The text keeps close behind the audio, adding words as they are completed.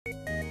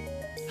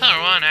Hello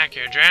everyone,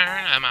 Akhier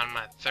Dragonheart. I'm on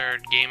my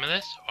third game of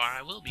this, or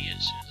I will be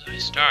as soon as I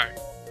start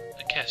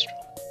the Kestrel.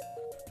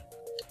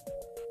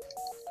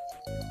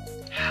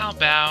 How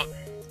about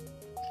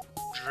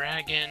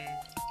Dragon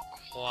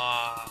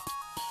Claw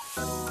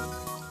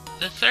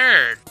the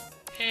third?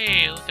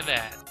 Hey, look at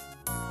that.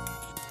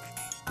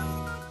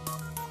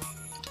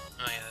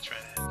 Oh yeah, that's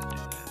right, I had to do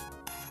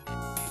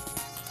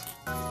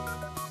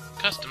that.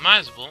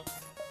 Customizable.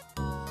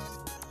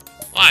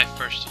 Why,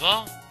 first of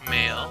all,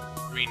 male,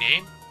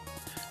 rename,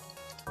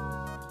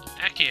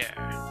 Akhier.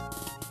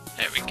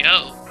 There we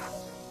go.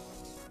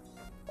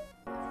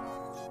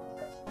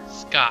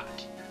 Scott.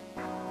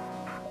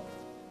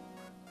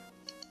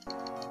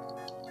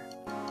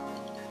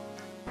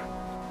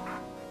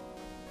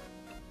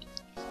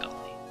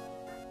 Scully.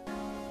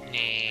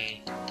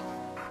 Nah.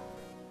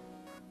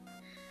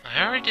 I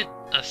already did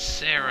a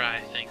Sarah,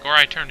 I think. Or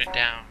I turned it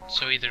down,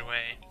 so either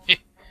way.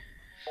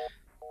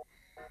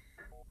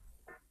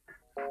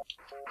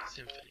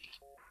 Symphony.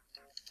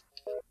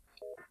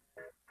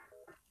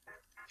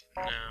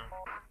 No.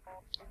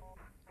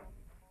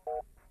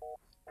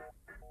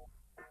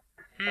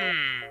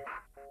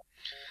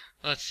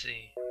 Let's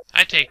see.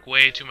 I take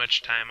way too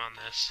much time on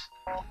this.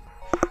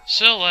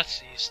 So, let's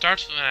see.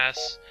 Starts with an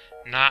S,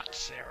 not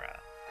Sarah.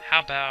 How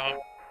about...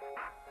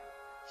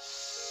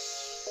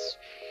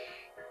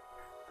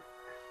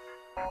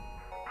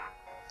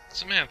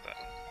 Samantha.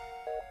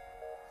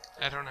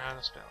 I don't know how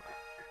to spell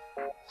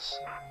it.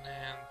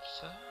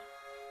 Samantha?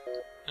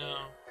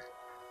 No.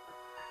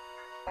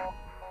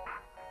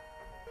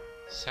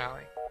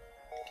 Sally.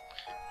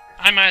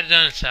 I might have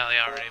done Sally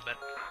already, but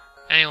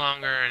any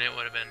longer and it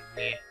would have been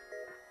me.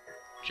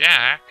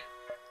 Jack?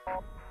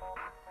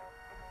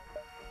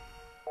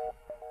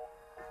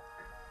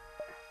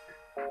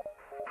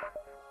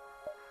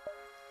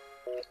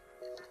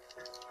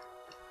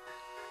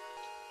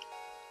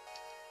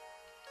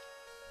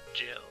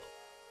 Jill.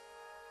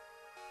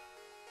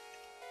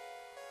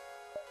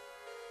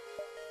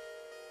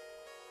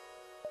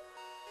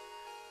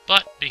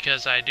 But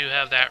because I do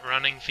have that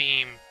running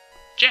theme,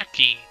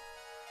 Jackie.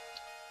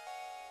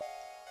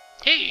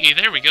 Hey,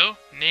 there we go.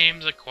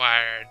 Names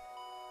acquired.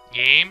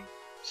 Game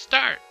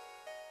start.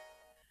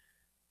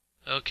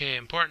 Okay,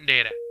 important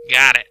data.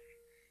 Got it.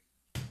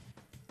 I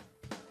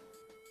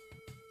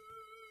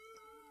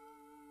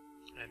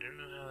don't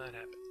know how that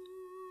happened.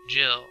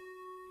 Jill,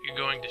 you're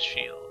going to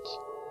shields.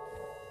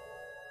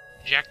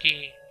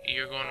 Jackie,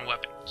 you're going to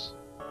weapons.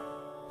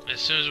 As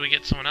soon as we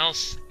get someone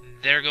else,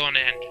 they're going to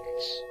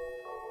engines.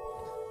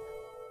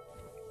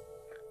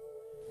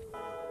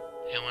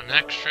 And one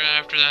extra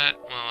after that?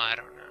 Well, I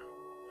don't know.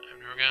 I've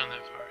never gone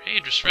that far.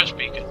 Hey, distress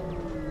beacon.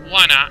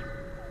 Why not?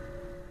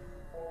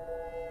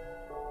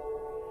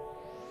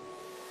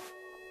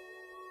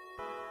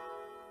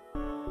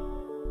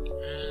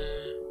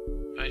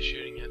 By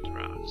shooting at the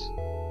rocks.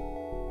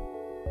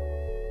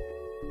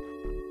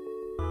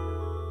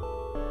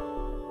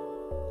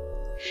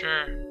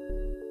 Sure.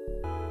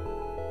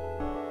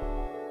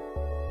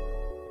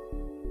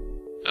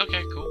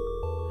 Okay,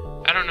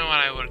 cool. I don't know what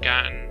I would have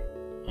gotten.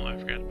 Oh, I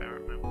forgot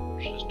about my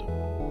water system.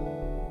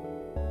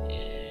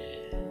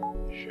 Yeah,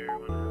 sure,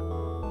 why not?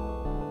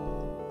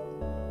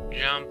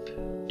 Jump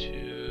to...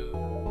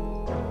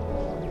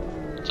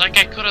 It's like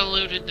I could have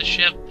looted the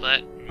ship,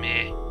 but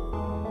meh.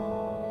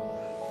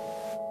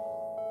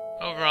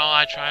 Overall,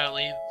 I try to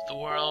leave the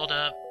world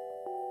up.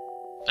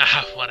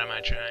 Ah, what am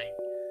I trying?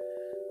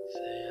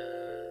 Say,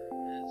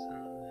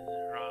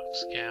 Rock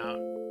Scout.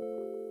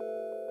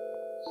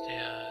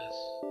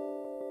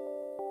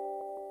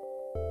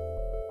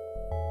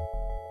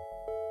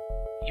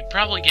 You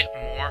probably get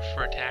more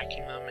for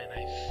attacking them, and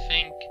I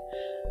think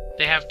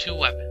they have 2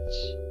 weapons.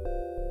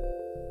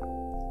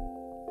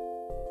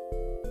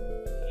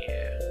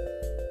 Yeah.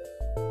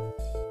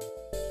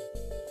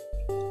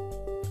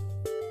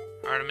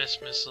 Artemis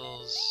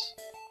missiles.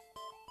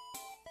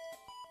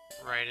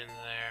 Right in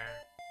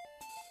there.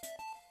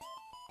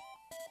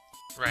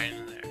 Right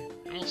in there.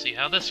 And we'll see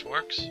how this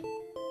works.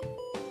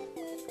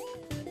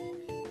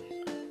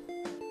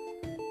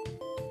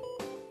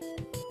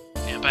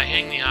 By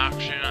hitting the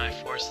auction, I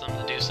force them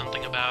to do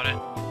something about it.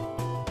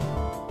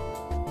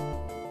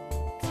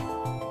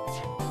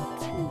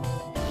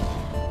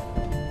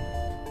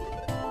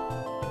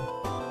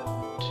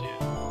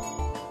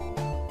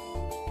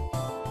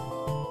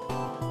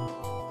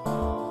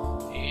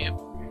 Yep.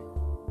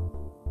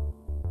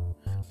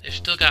 They've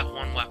still got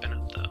 1 weapon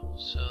up though,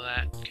 so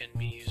that can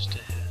be used to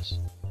his.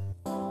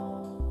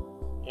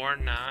 Or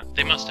not.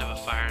 They must have a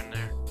fire in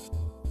there.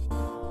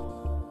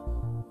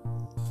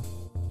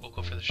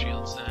 For the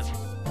shields then.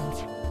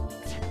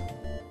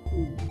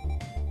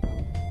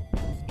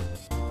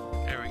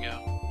 There we go.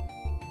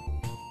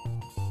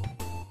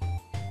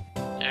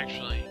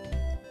 Actually,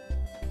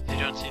 they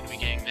don't seem to be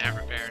getting that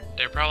repaired.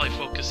 They're probably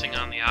focusing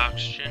on the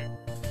oxygen.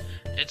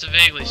 It's a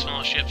vaguely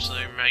small ship, so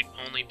there might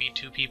only be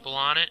 2 people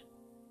on it.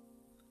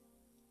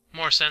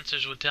 More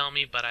sensors would tell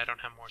me, but I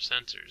don't have more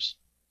sensors.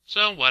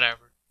 So,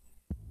 whatever.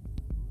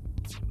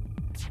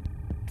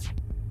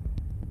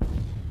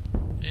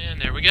 And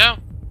there we go.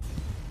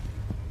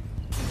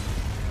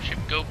 Ship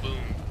go boom.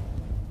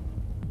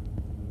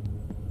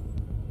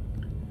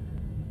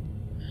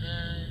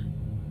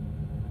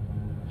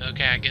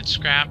 Okay, I get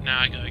scrapped. Now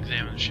I go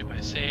examine the ship I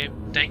saved.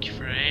 Thank you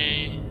for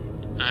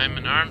I'm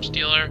an arms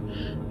dealer.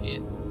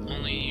 It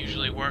only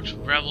usually works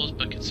with rebels,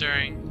 but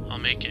considering I'll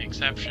make an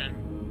exception.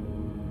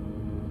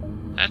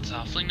 That's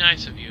awfully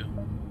nice of you.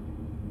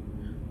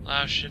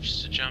 Allow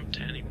ships to jump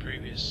to any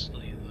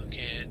previously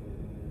located.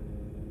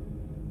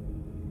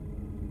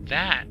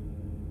 That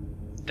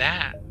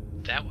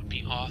would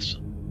be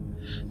awesome.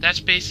 That's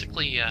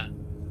basically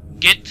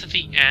get to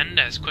the end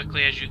as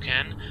quickly as you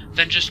can,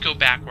 then just go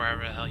back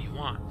wherever the hell you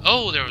want.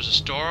 Oh, there was a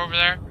store over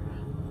there?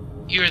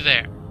 You're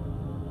there.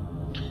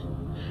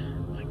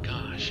 My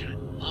gosh, I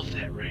love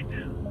that right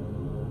now.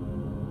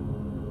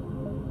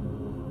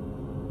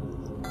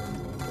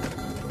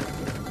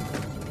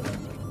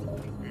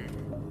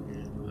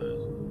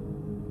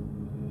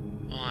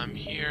 While I'm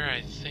here,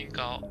 I think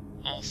I'll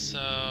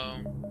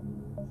also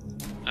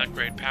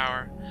upgrade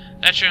power.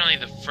 That's generally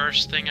the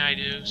first thing I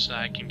do, so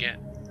I can get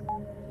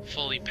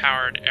fully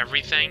powered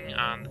everything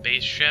on the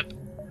base ship.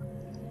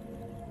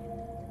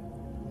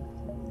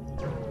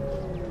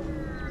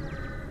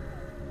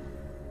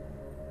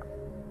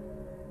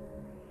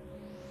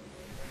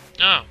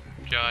 Oh,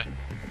 joy.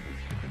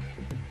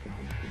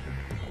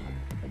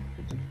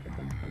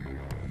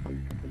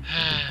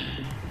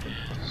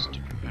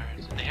 Stupid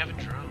pirates. And they have a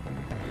drone.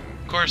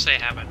 Of course they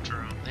have a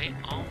drone. They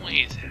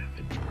always have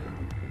a drone.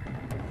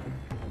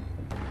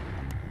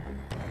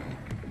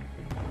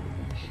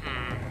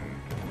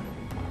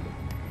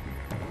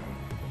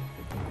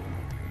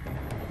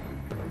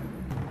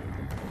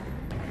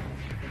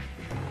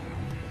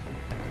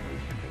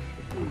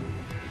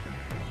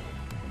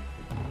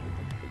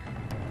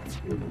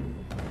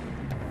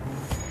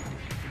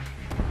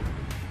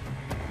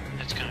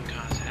 That's gonna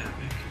cause havoc.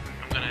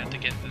 I'm gonna have to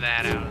get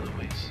that out of the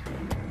way.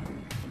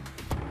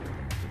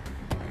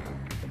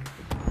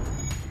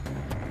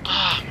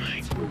 Oh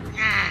my...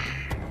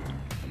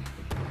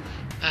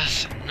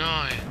 That's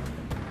annoying.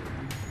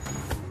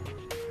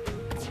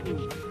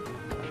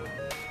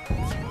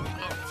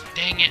 Oh,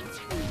 dang it.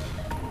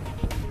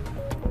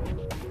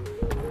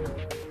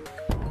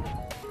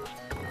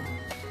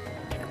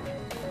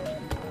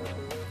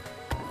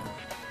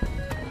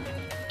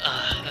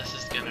 This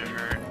is gonna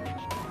hurt.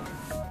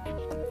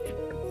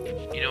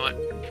 You know what?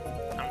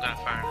 I'm gonna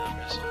fire another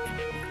missile.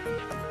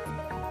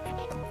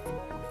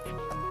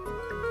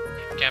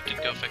 Captain,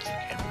 go fix the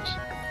cameras.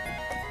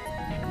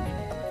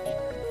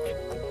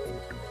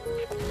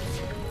 It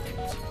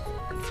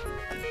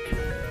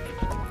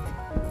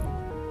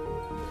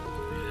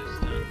is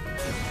done.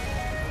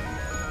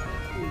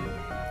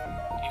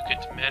 You get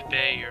to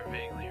medbay, you're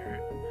vaguely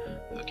hurt.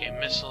 Okay,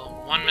 missile.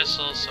 One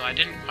missile, so I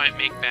didn't quite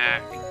make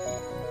back.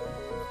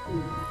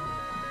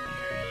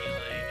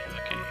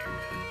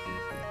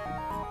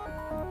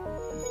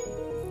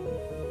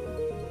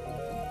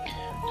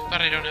 But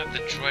I don't have the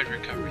droid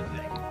recovery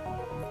thing.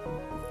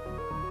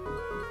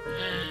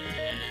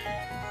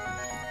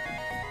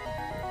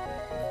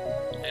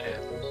 It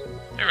happens.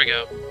 There we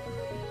go.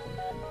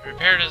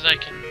 Repaired as I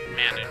can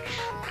manage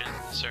in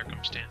the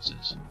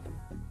circumstances.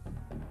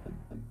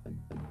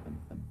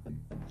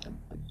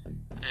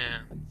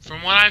 And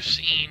from what I've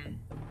seen,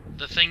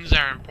 the things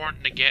that are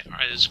important to get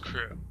is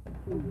crew.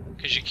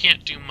 Because you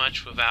can't do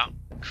much without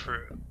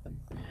crew.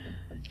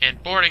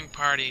 And boarding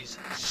parties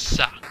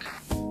suck.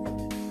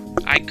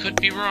 I could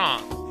be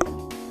wrong,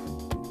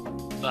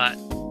 but,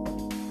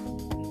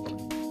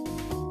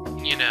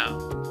 you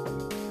know,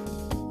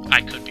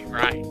 I could be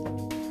right.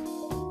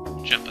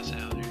 Jump us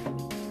out here.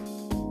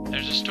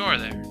 There's a store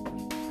there.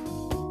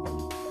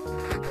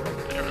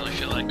 I don't really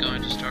feel like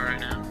going to the store right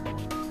now.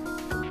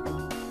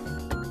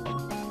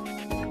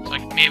 So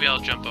maybe I'll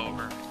jump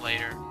over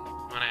later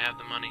when I have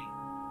the money.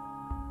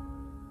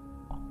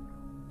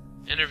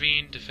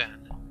 Intervene,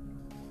 defend.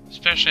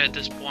 Especially at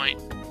this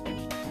point.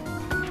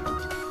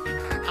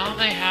 Oh,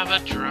 they have a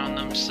drone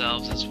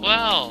themselves as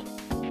well.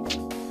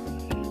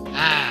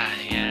 Ah,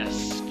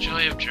 yes.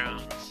 Joy of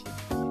drones.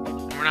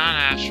 We're not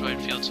an asteroid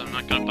field, so I'm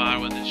not going to bother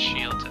with the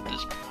shields at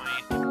this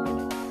point.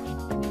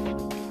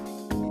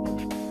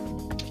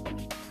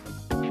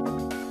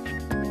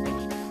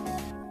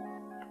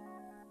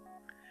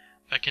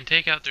 If I can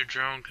take out their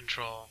drone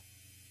control,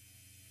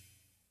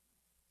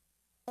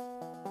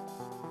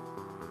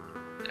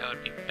 that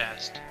would be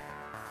best.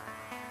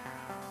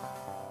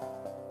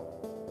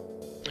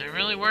 They're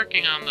really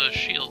working on those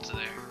shields there.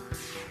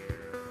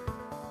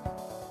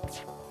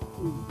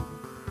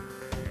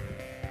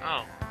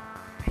 Oh,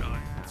 joy.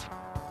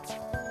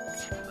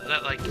 Is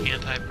that like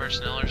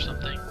anti-personnel or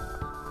something?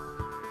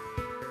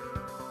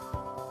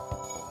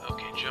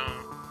 Okay,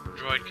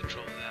 droid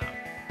controls out.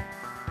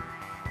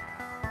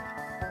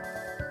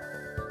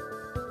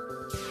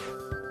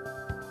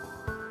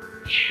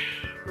 Yeah,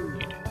 we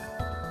do that.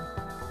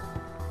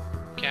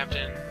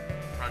 Captain,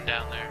 run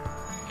down there.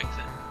 Fix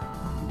it.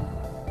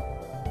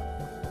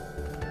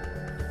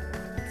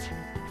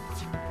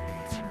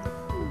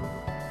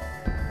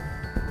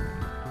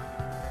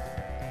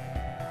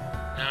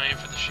 Now aim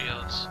for the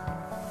shields.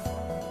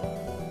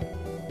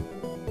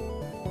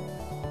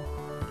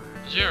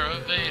 0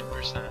 evade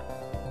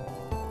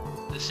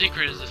 %. The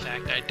secret is the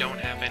fact I don't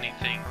have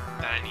anything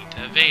that I need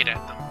to evade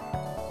at them.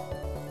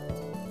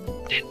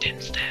 That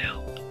tends to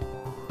help.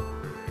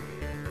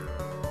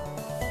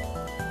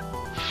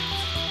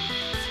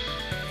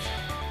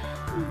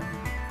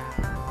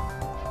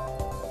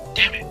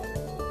 Damn it!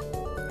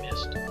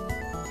 Missed.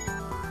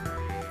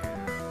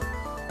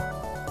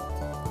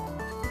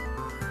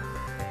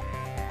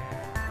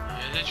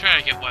 As I try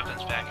to get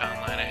weapons back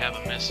online, I have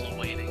a missile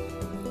waiting.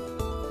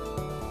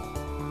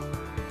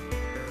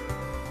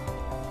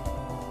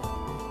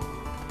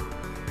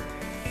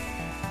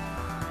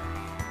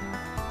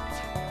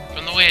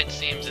 From the way it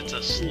seems, it's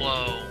a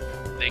slow.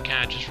 They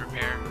kind of just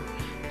repair.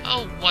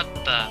 Oh, what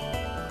the?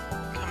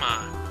 Come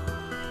on.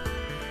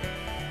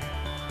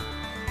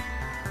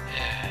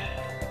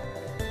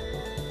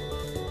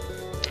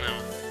 No.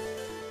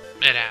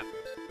 It happens.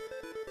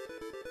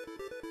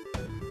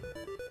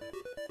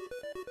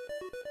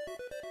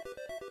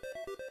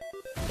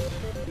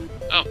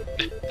 Oh,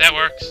 that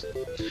works.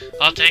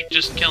 I'll take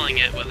just killing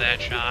it with that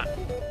shot.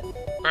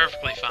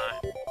 Perfectly fine.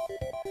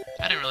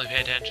 I didn't really pay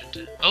attention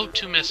to... Oh,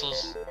 2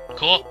 missiles.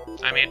 Cool.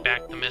 I made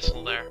back the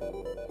missile there.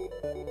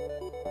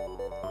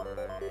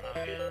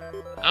 Okay.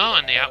 Oh,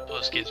 and the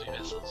outpost gives me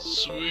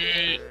missiles.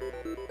 Sweet.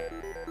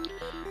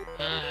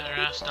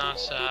 Harass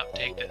non-stop.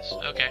 Take this.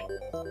 Okay.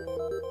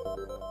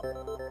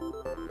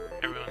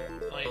 Everyone in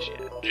place?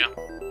 Yeah. Jump.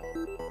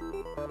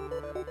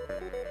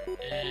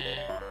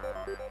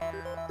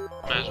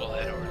 Might as well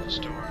head over to the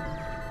store.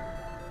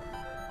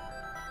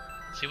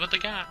 See what they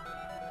got.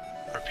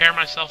 Repair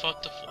myself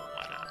up to full.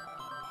 Why not?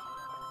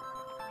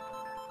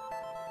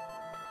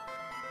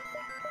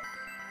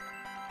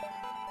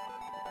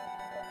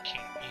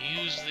 Can't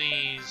use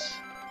these.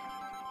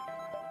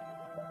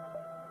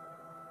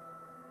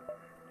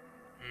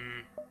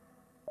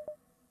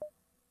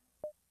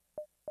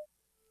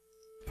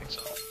 Think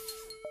so.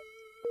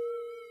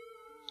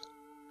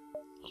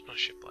 What's my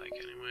ship like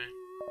anyway?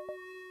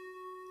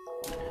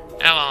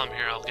 Now while I'm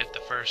here, I'll get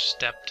the first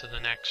step to the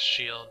next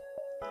shield.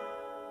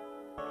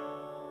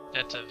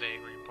 That's a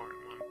vaguely important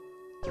one.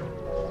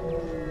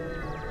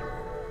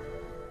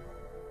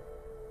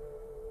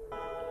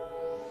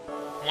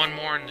 One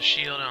more in the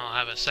shield and I'll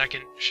have a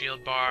second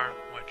shield bar,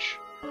 which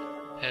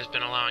has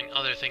been allowing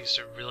other things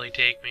to really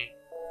take me.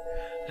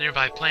 The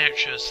nearby planet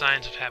shows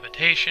signs of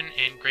habitation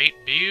and great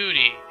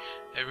beauty.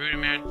 A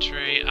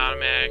rudimentary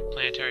automatic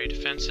planetary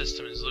defense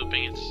system is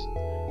looping its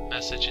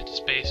message into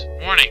space.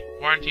 Warning!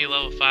 Warranty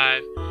level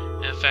 5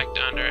 in effect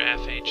under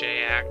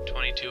FHA Act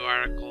 22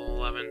 Article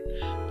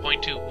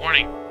 11.2.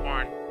 Warning!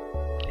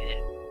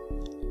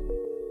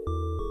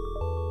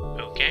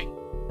 Okay.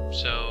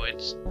 So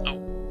it's... Oh,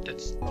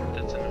 that's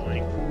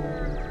annoying.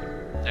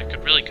 That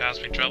could really cause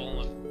me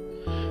trouble if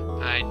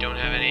I don't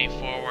have any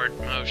forward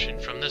motion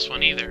from this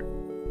one either.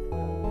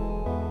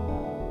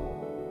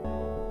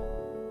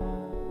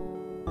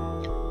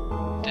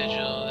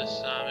 Digital, this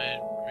summit,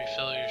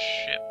 refill your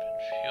ship and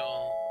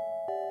fuel,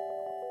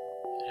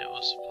 and it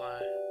will supply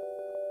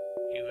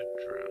you with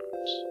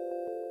drones.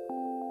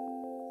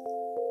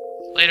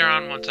 Later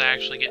on, once I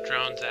actually get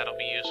drones, that'll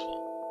be useful.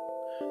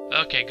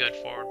 Okay, good,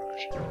 forward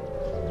motion.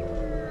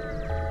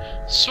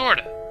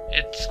 Sorta.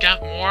 It's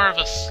got more of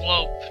a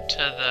slope to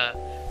the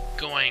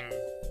going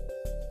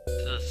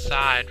to the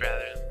side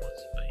rather than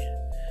what's it, but yeah.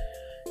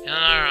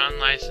 Another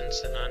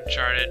unlicensed and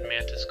uncharted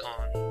Mantis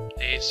colony.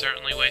 They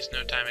certainly waste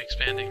no time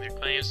expanding their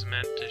claims. The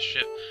Mantis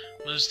ship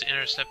moves to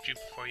intercept you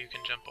before you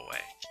can jump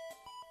away.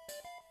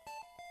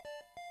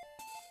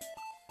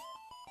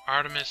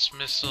 Artemis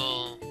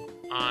missile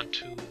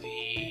onto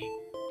the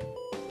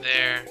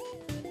there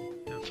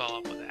and follow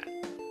up with that.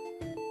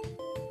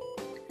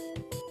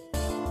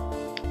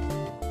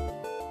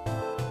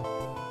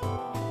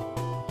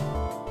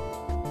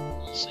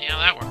 We'll see how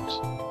that works.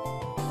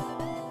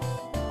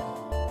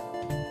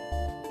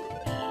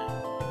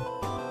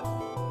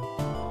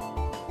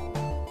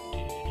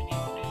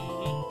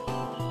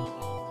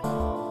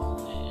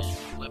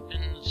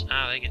 Weapons.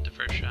 Ah, they get the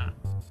first shot.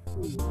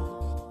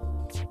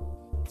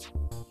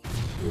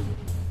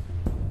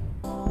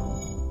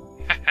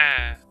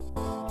 Haha.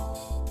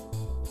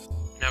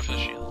 Now for the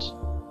shields.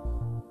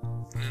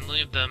 And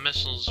leave the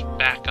missiles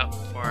back up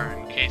for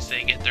in case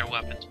they get their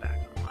weapons back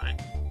online.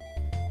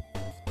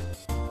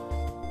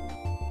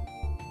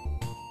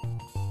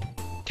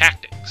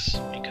 Tactics,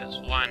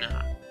 because why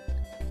not?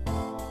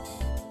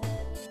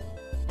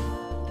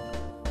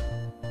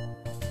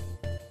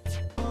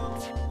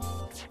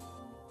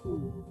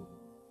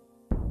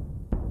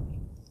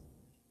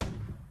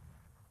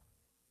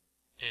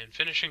 And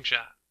finishing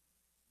shot.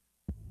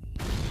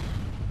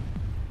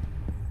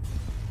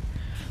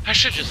 I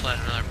should just let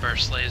another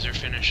burst laser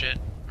finish it,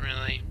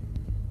 really.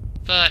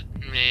 But,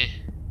 meh.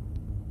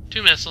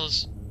 2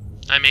 missiles.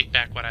 I make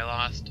back what I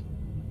lost.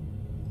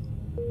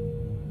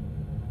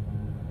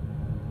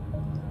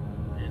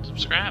 And some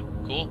scrap.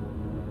 Cool.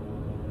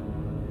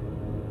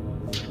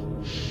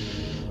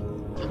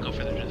 I'll go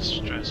for the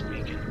distress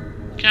beacon.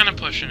 kind of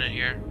pushing it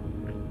here.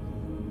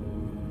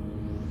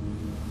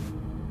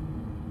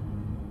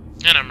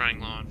 And I'm running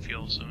low on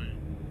fuel, so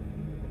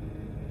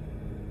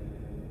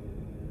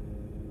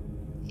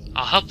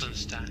I'll help them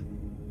this time.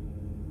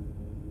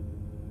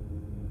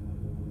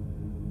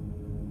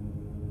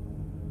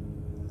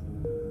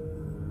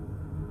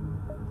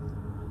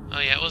 Oh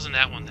yeah, it wasn't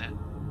that one that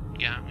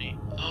got me.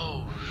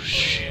 Oh,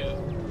 shoot.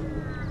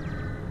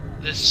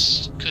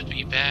 This could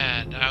be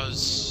bad. I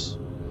was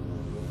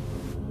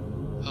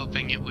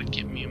hoping it would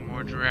give me a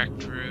more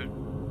direct route.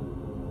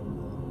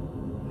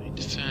 Let me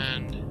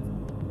defend.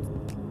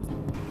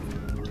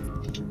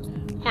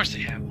 Of course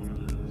they have one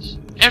of those.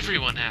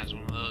 Everyone has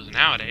one of those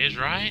nowadays,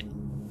 right?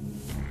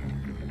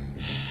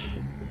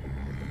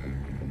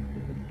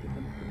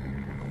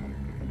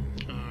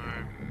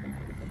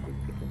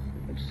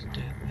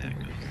 That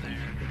goes there,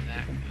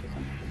 that goes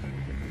there.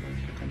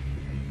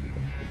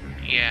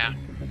 Yeah,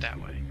 that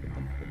way.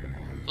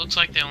 Looks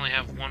like they only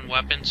have one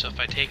weapon, so if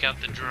I take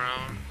out the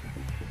drone,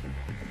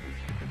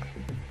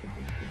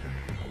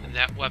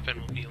 that weapon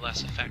will be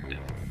less effective.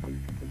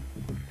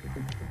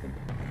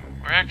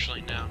 Or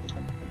actually, no.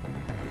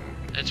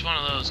 It's one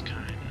of those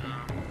kind.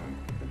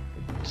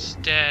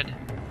 Instead,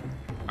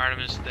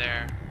 Artemis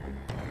there.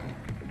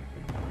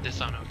 This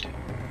on O2.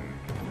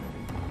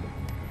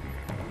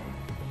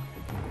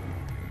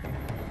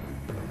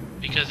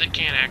 Because it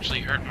can't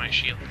actually hurt my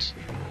shields.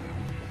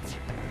 That's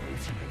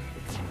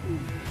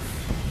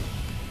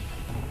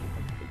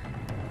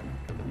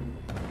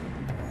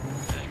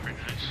pretty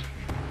nice.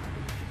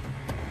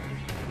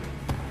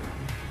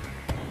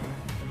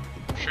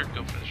 Sure,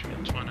 go for the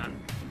shields, why not?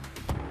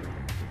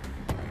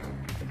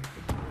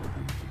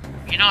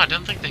 You know, I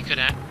don't think they can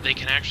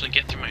actually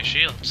get through my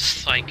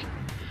shields. Like,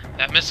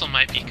 that missile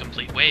might be a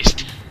complete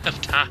waste of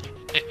time.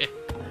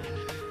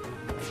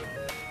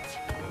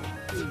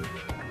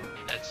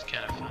 That's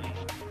kind of funny.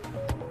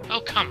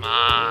 Oh, come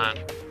on.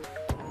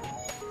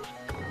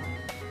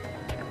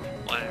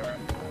 Whatever.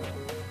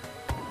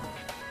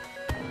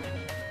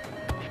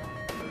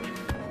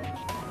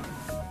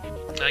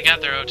 I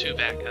got their O2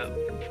 back up.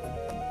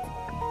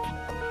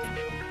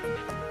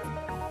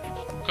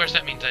 Of course,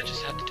 that means I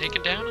just have to take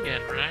it down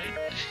again, right?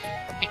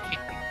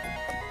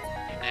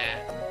 Yeah.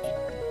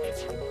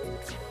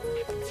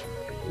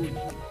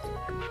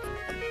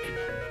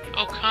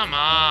 Oh, come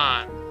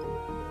on.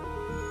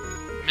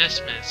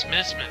 Miss.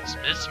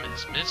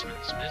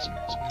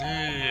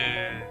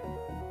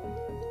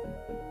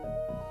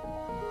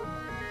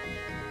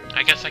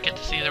 I guess I get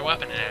to see their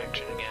weapon in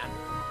action again.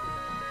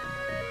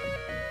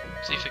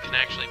 See if it can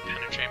actually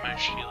penetrate my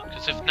shield.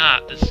 Because if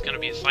not, this is going to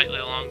be a slightly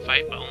long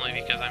fight, but only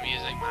because I'm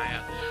using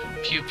my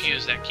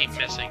pew-pews that keep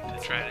missing to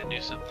try to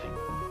do something.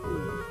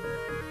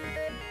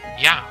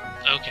 Yeah,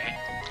 okay.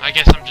 I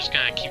guess I'm just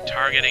going to keep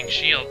targeting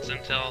shields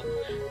until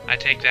I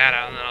take that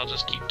out, and then I'll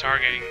just keep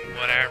targeting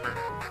whatever.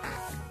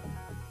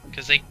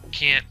 Because they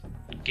can't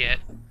get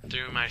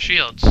through my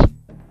shields.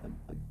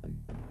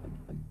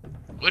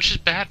 Which is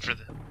bad for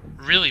them.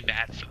 Really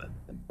bad for them.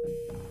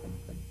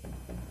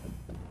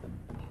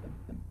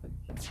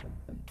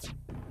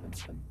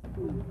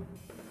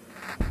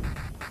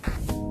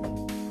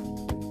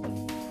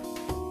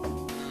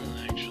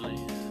 Actually,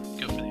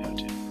 go for the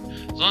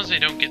O2. As long as they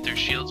don't get their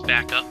shields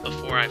back up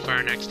before I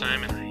fire next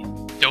time and I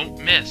don't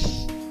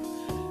miss.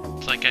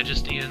 It's like I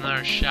just need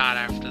another shot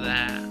after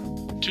that.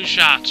 2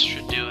 shots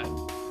should do it.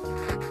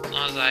 As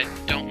long as I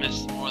don't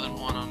miss more than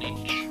one on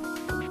each.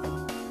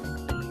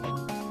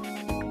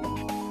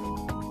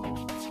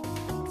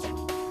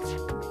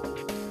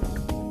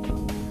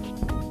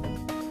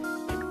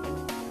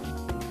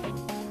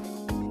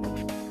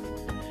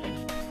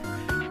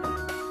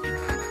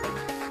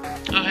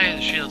 Oh hey,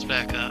 the shield's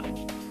back up.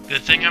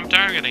 Good thing I'm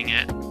targeting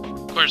it.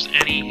 Of course,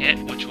 any hit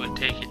which would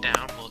take it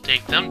down will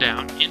take them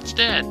down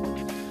instead.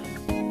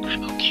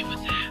 I'm okay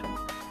with that.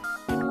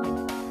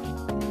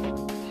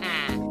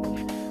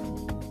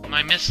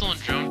 My missile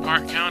and drone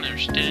part count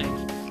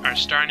are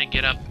starting to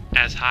get up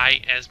as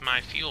high as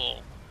my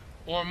fuel.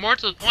 Or more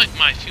to the point,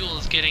 my fuel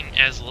is getting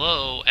as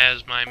low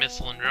as my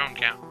missile and drone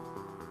count.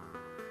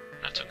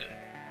 Not so good.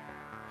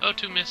 Oh,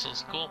 2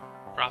 missiles, cool.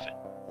 Profit.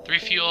 3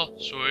 fuel,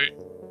 sweet.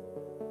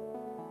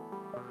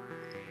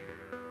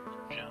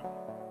 Jump.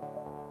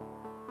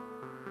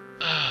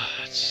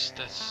 That's...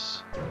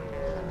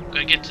 I'm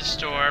gonna get to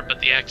store, but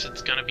the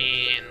exit's gonna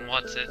be in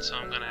what's it, so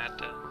I'm gonna have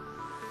to...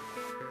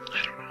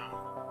 I don't know.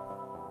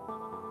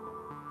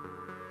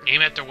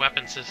 Aim at their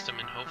weapon system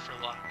and hope for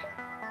luck.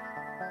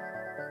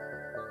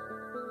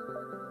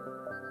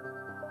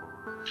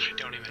 I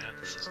don't even have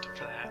the system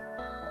for that.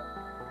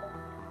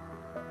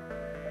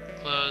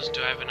 Close,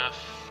 do I have enough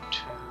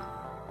to...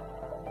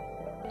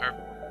 Or...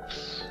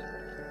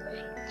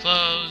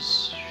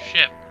 Close,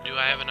 ship, do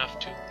I have enough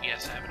to...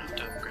 Yes, I have enough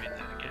to upgrade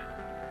that again.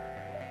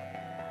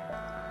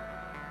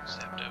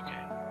 Accept,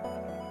 okay.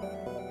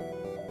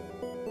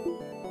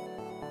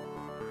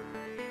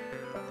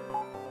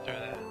 Throw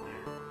that in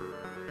there.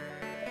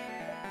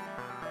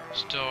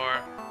 Store.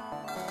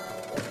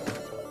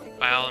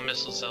 Buy all the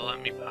missiles they'll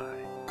let me buy.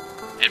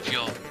 And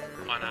fuel.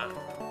 why not?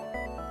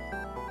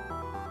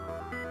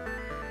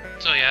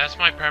 So yeah, that's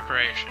my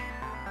preparation.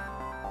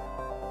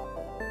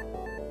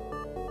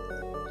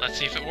 Let's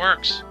see if it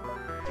works.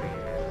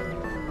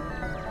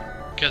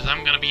 Because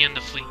I'm gonna be in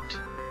the fleet.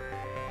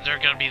 They're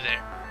gonna be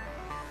there.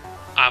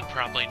 I'll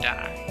probably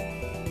die.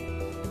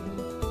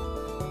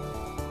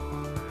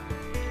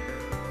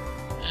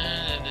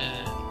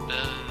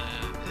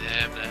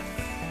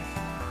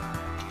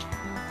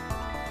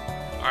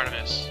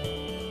 Artemis,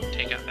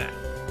 take out that.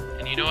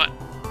 And you know what?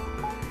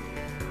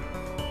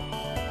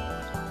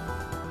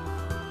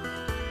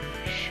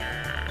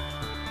 Sure.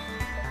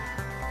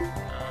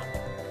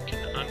 Can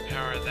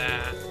unpower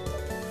that.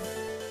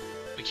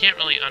 We can't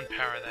really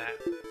unpower that.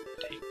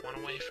 Take one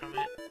away from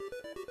it.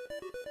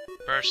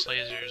 Burst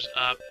lasers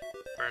up.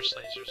 Burst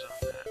lasers on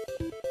that.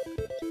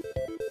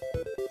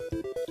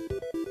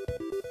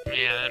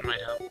 Yeah, that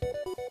might help.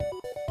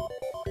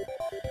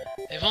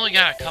 They've only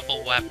got a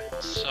couple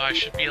weapons, so I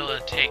should be able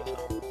to take them.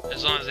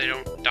 As long as they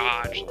don't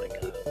dodge like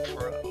a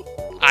pro.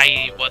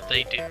 I.e. what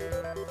they do.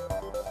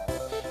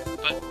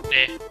 But,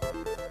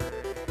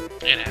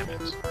 it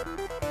happens.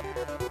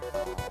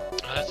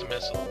 Oh, that's a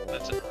missile.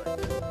 That's annoying.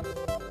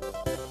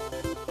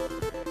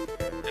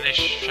 And they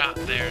shot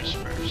theirs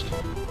first.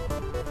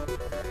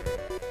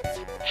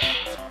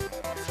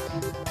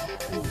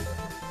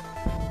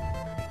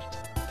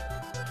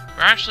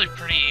 We're actually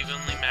pretty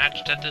evenly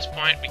matched at this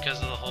point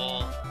because of the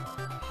whole...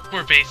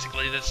 We're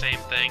basically the same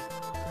thing.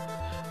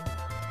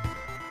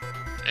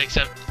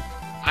 Except,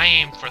 I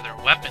aim for their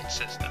weapon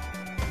system.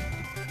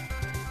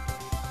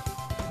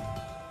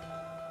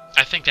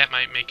 I think that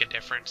might make a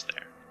difference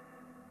there.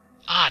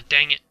 Ah,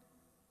 dang it.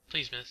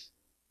 Please miss.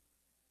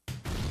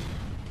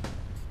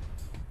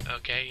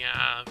 Okay,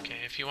 yeah,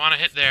 okay. If you want to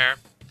hit there,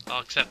 I'll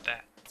accept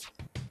that.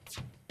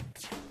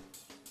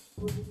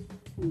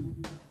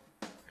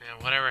 Yeah,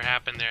 whatever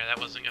happened there, that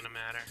wasn't gonna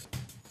matter.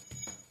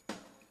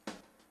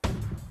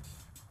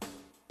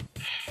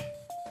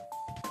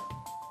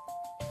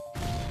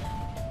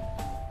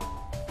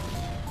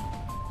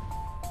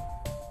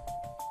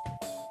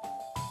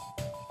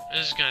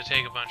 This is gonna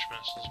take a bunch of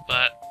missiles,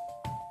 but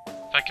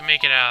if I can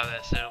make it out of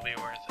this, it'll be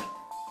worth it.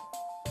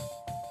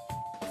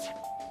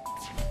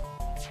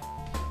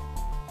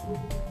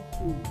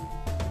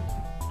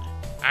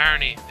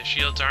 Irony, the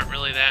shields aren't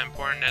really that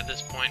important at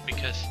this point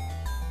because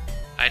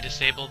I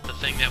disabled the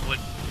thing that would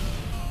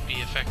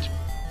be affected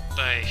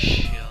by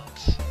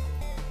shields.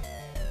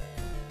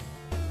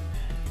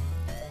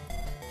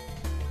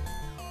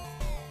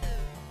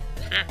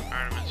 Sure,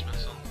 Artemis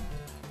missile.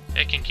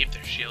 They can keep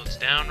their shields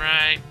down,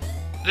 right?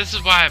 This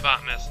is why I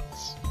bought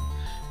missiles.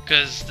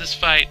 Because this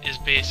fight is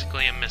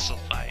basically a missile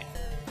fight.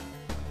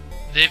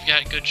 They've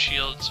got good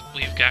shields,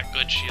 we've got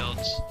good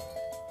shields.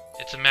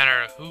 It's a matter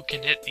of who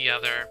can hit the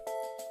other.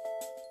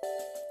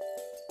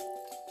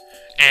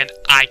 And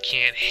I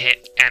can't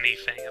hit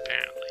anything,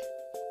 apparently.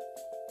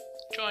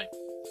 Joy.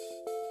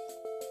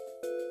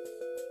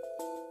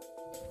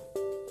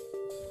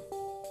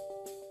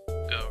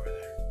 Go over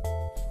there.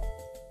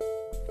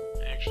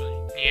 Actually,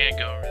 yeah,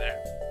 go over there.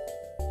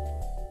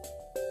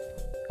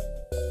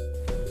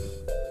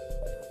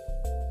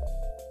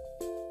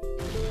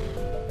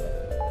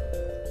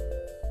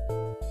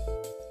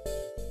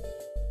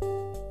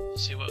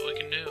 See what we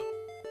can do.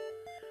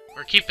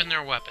 We're keeping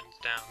their weapons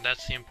down.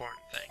 That's the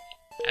important thing.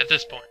 At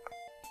this point.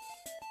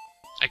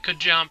 I could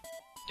jump.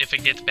 If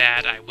it gets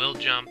bad, I will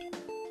jump.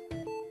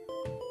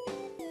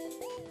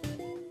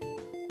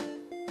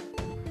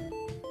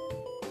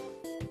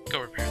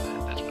 Go repair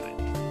that. That's what I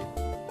need.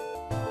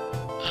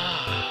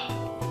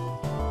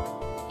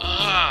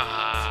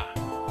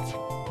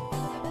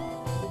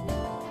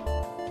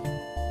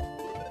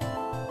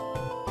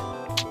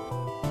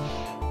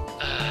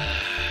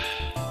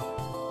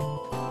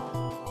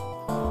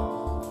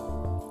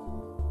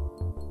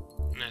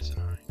 That's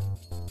annoying.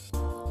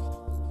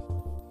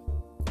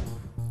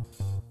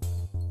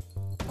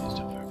 Please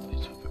don't fire,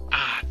 please don't fire.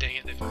 Ah, dang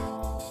it, they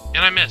fired.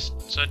 And I missed,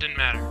 so it didn't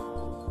matter.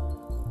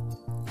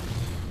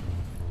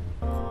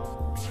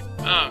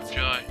 Oh,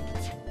 joy.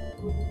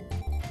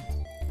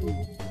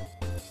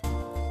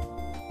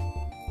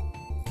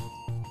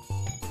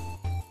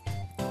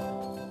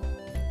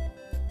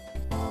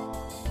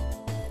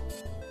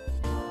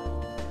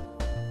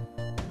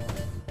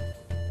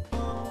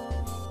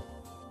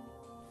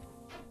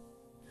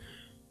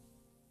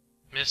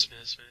 Miss.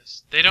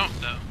 They don't,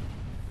 though.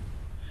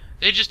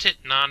 They just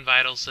hit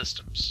non-vital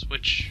systems,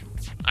 which,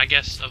 I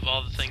guess, of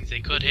all the things they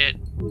could hit...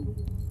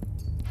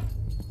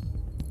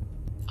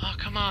 Oh,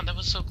 come on, that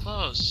was so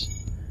close.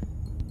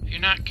 If you're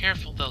not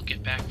careful, they'll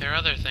get back their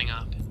other thing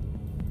up.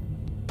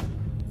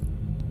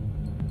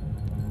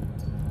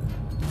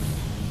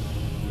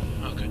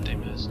 Oh, good, they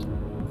missed.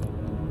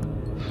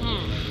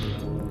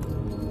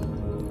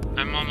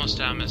 I'm almost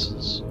out of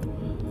missiles.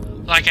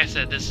 Like I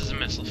said, this is a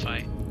missile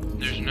fight.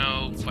 There's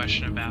no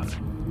question about it.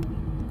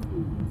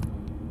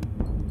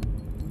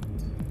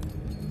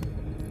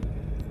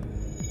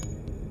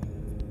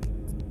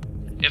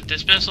 If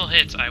this missile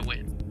hits, I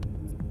win.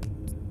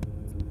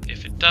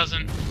 If it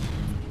doesn't...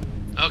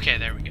 Okay,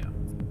 there we go.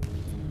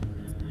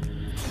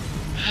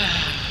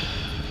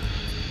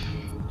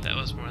 That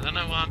was more than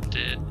I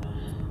wanted.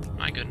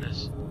 My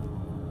goodness.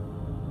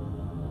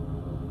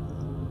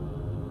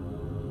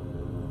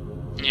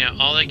 Yeah,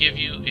 all they give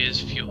you is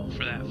fuel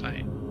for that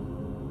fight.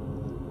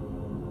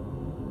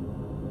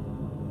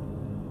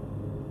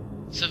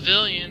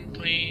 Civilian,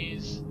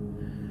 please.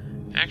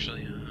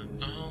 Actually,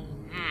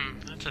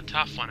 that's a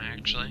tough one,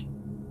 actually.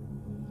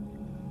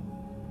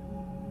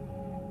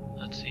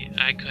 Let's see,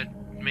 I could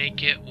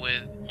make it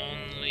with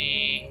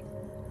only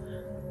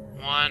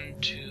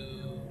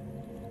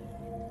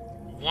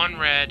one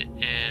red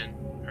and,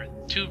 or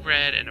 2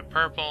 red and a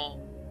purple,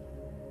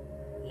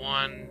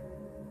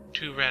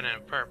 2 red and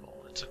a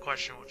purple. It's a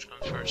question which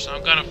comes first. So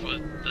I'm gonna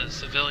put the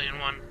civilian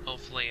one.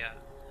 Hopefully,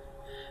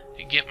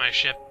 to get my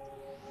ship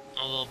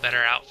a little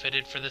better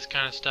outfitted for this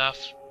kind of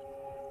stuff.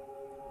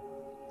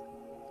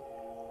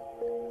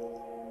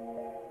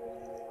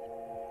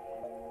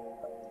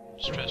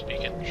 Stress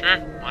beacon. Sure,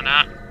 why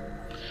not?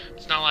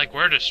 It's not like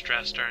we're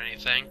distressed or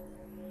anything.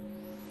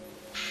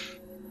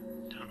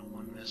 Down to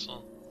 1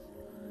 missile.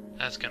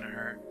 That's gonna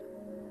hurt.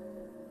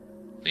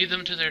 Lead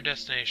them to their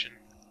destination.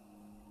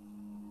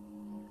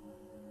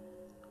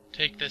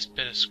 Take this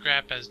bit of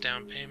scrap as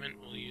down payment.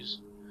 We'll use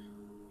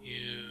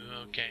you.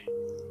 Okay.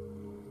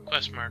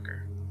 Quest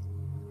marker.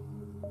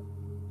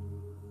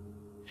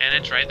 And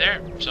it's right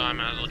there, so I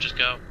might as well just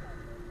go.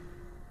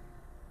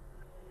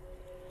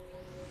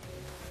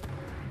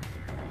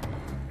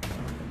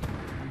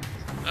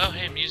 Oh,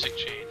 hey, music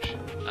change.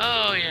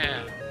 Oh,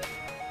 yeah.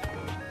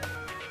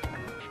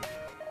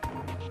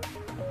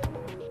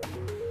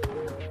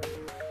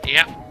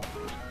 Yep.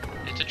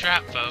 It's a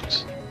trap,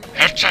 folks.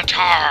 It's a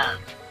trap!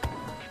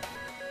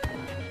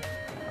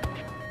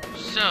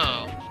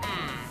 So,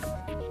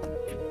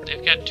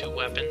 they've got 2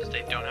 weapons.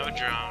 They don't have a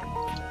drone.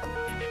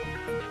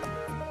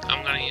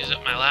 I'm gonna use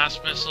up my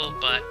last missile,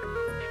 but...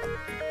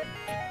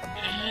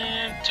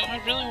 do I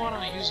really want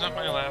to use up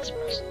my last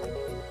missile?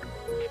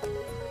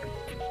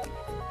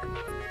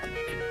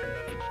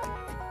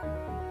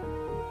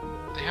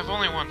 They have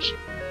only 1 shot.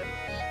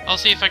 I'll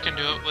see if I can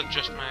do it with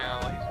just my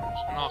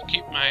lasers, and I'll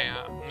keep my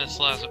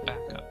missile as a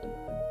backup.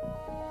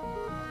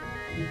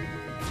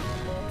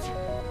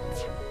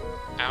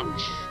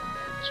 Ouch.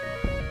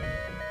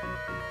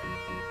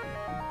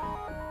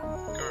 Go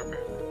repair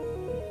that.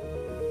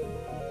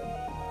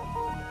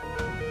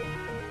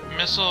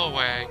 Missile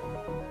away.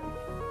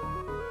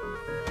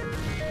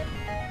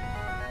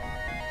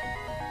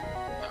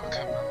 Oh,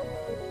 come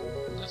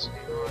on. That's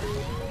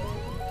annoying.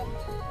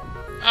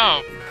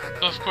 Oh,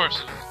 of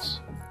course it is.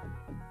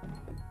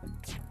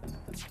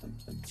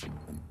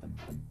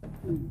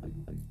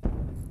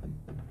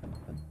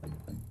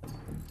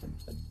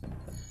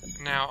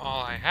 Now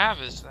all I have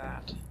is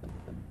that.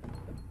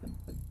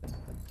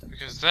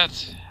 Because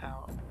that's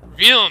how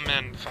real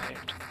men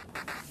fight.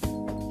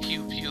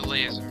 Pew pew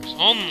lasers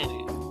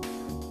only.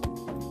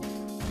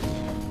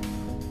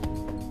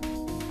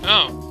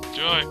 Oh,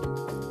 joy.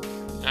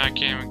 Now I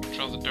can't even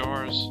control the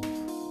doors.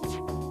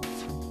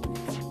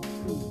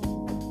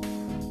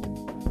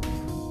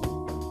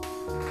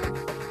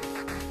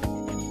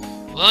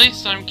 Well, at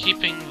least I'm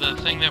keeping the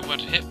thing that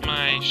would hit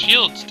my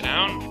shields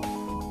down.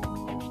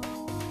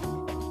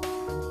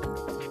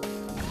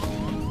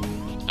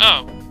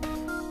 Oh,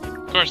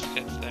 of course it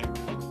hits there.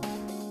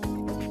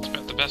 It's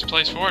about the best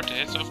place for it to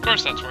hit, so of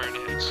course that's where it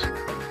is.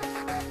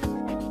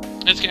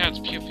 Let's get its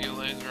pew pew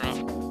laser up.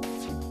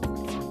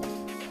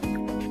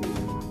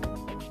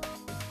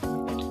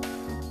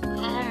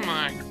 Oh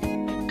my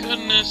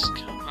goodness,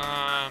 come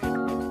on.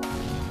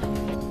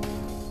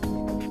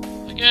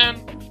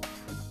 Again.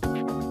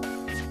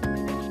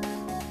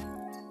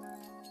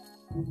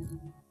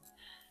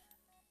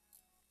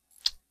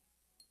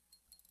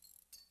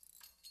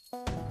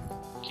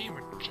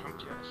 Gamer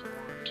jump, yeah, if I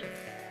want to.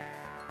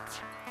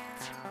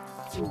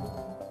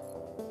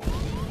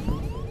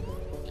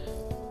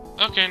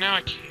 Okay, now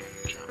I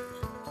can't jump.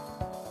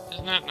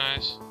 Isn't that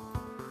nice?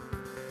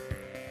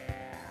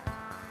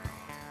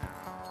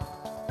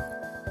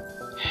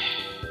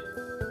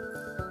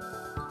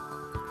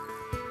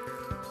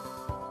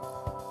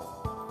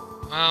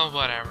 Well,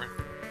 whatever.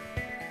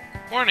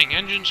 Warning,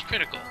 engine's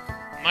critical.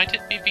 Might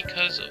it be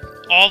because of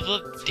all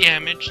the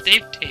damage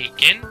they've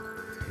taken?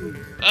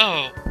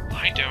 Oh,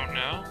 I don't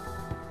know.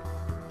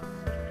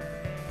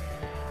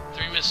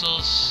 3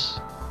 missiles,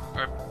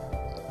 or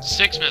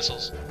 6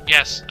 missiles.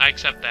 Yes, I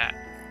accept that.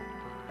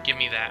 Give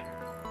me that.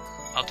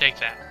 I'll take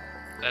that.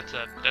 That's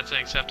an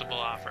acceptable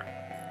offer.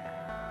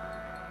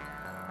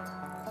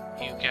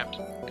 You,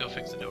 Captain, go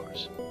fix the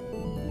doors.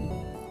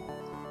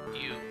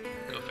 You,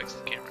 go fix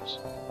the cameras.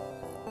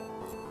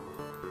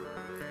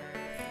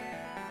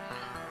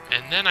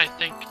 And then I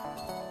think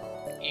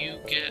you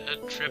get a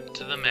trip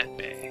to the med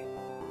bay.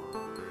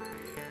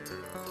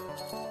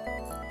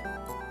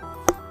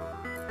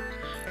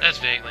 That's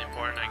vaguely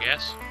important, I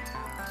guess.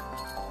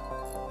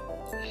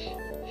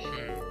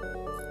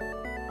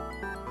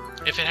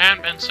 If it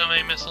hadn't been so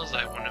many missiles,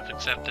 I wouldn't have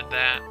accepted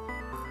that.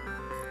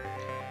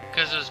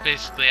 because it was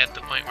basically at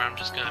the point where I'm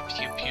just gonna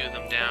pew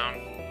them down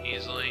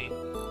easily,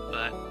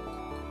 but